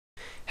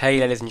Hey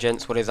ladies and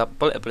gents, what is up?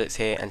 BulletOfBullets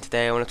here, and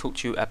today I want to talk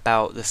to you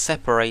about the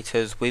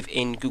separators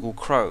within Google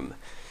Chrome.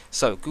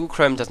 So Google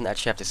Chrome doesn't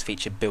actually have this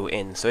feature built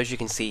in, so as you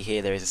can see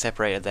here there is a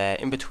separator there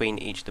in between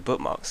each of the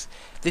bookmarks.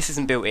 This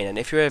isn't built in, and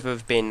if you've ever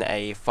been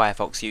a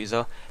Firefox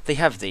user, they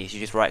have these. You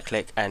just right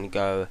click and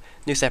go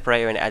new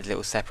separator and it adds a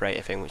little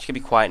separator thing, which can be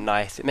quite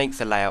nice. It makes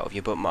the layout of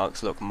your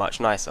bookmarks look much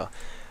nicer.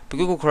 But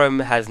Google Chrome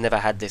has never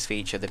had this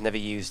feature, they've never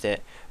used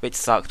it, which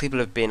sucks. People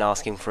have been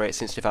asking for it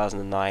since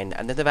 2009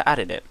 and they've never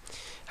added it.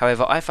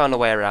 However, I found a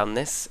way around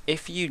this.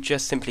 If you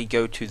just simply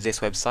go to this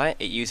website,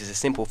 it uses a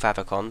simple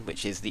favicon,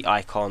 which is the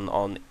icon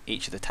on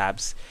each of the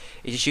tabs.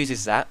 It just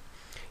uses that.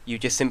 You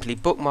just simply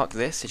bookmark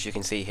this, as you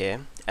can see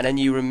here, and then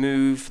you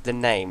remove the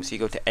name. So you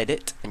go to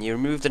edit and you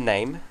remove the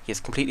name, you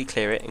just completely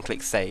clear it and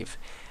click save.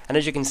 And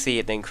as you can see,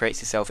 it then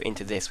creates itself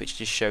into this, which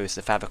just shows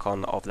the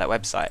favicon of that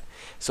website.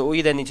 So all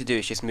you then need to do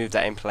is just move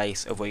that in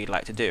place of what you'd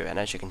like to do. And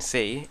as you can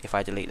see, if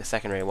I delete the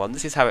secondary one,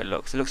 this is how it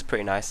looks. It looks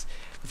pretty nice.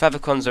 The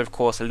favicons are of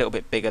course a little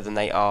bit bigger than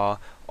they are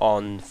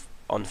on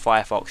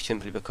Firefox,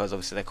 simply because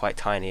obviously they're quite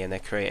tiny and they're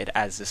created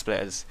as the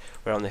splitters,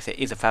 where on this it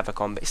is a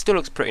favicon, but it still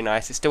looks pretty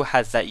nice. It still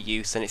has that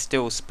use and it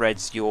still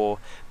spreads your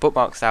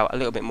bookmarks out a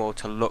little bit more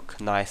to look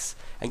nice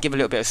and give a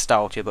little bit of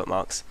style to your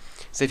bookmarks.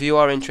 So if you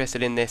are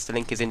interested in this, the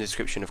link is in the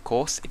description of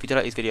course. If you do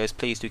like these videos,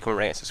 please do comment,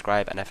 rate and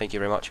subscribe, and I thank you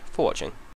very much for watching.